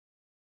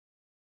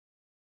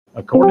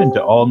According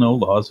to all known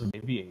laws of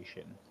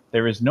aviation,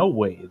 there is no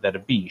way that a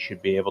bee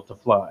should be able to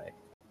fly.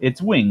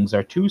 Its wings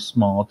are too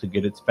small to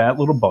get its fat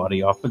little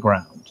body off the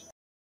ground.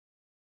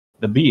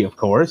 The bee, of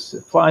course,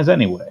 flies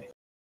anyway,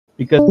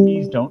 because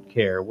bees don't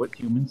care what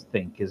humans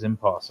think is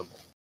impossible.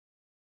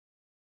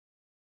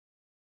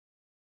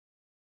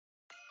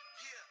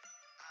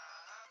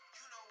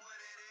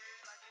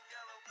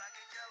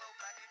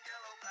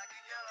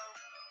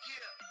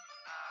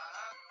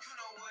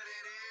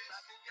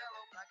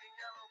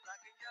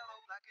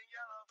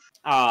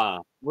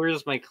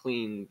 Where's my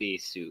clean bee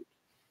suit?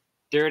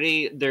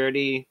 Dirty,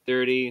 dirty,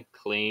 dirty,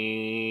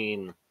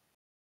 clean.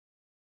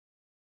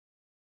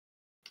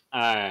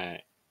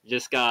 Alright.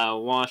 Just gotta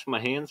wash my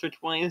hands for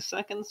 20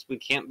 seconds. We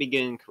can't be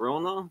getting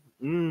corona.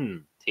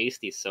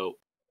 Tasty soap.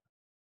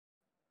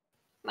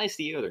 Nice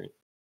deodorant.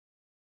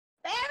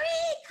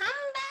 Barry, come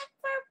back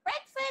for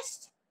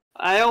breakfast!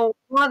 I don't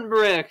want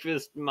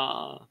breakfast,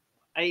 Ma.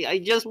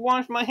 I just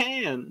washed my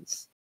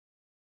hands.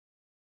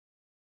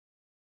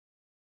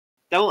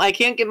 I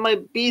can't get my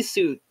bee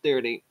suit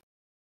dirty.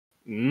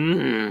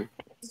 Sharpen.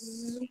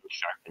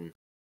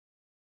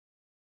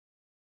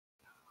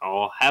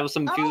 I'll have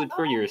some food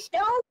for yours.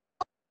 Don't go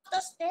up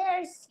the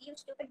stairs, you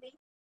stupid bee.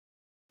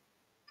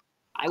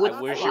 I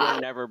would wish you were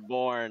never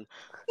born.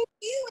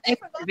 I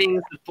forgot.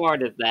 Being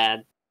supportive,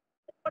 Dad.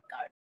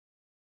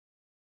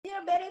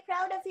 We're very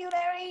proud of you,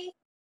 Barry.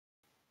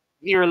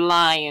 You're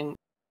lying.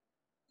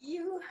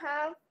 You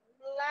have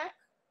black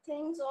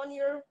things on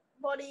your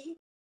body.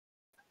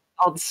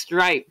 Called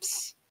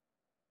stripes.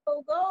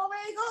 Oh, go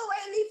away,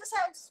 leave this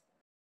house.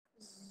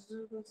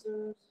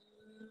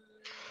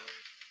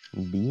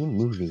 B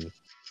movie.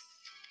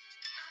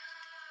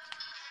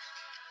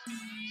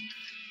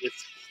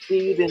 It's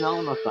feeding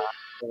on the thought.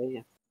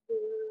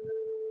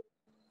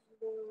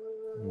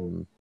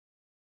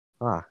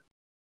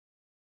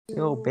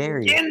 Yo,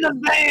 Barry. In the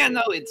van!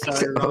 Oh, it's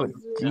sorry. Oh,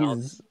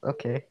 Jesus.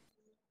 Okay.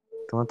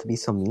 Don't have to be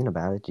so mean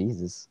about it,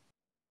 Jesus.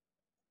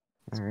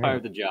 Alright. Part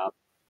of the job.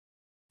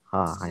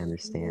 I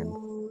understand.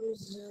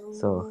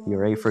 So, you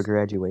ready for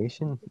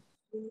graduation?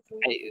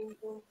 Hey,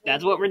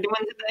 that's what we're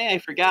doing today? I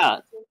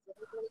forgot.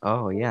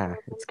 Oh, yeah,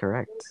 it's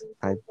correct.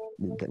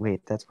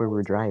 Wait, that's where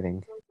we're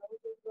driving.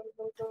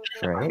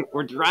 Right?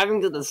 We're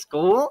driving to the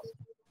school?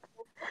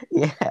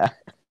 Yeah.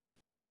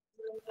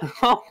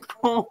 Oh,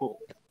 cool.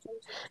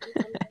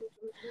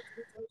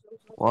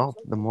 Well,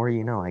 the more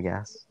you know, I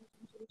guess.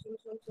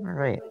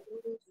 Alright.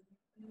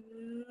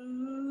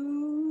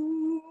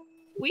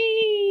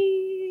 Whee!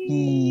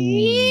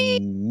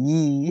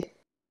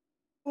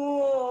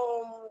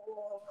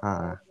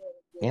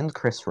 And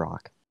Chris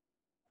Rock.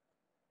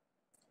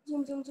 I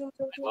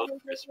love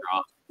Chris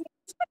Rock.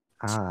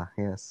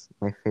 Yes.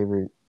 My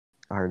favorite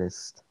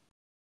artist.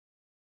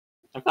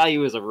 I thought he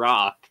was a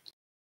rock.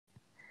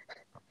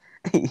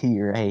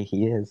 You're right,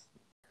 he is.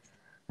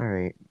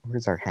 Alright,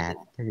 where's our hat?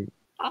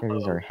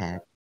 There's our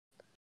hat.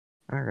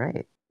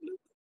 Alright.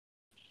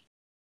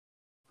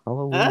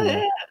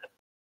 Halloween.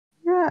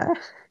 Yeah.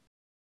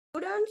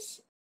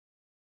 Students?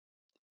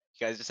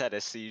 You guys just had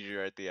a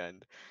seizure at the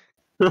end.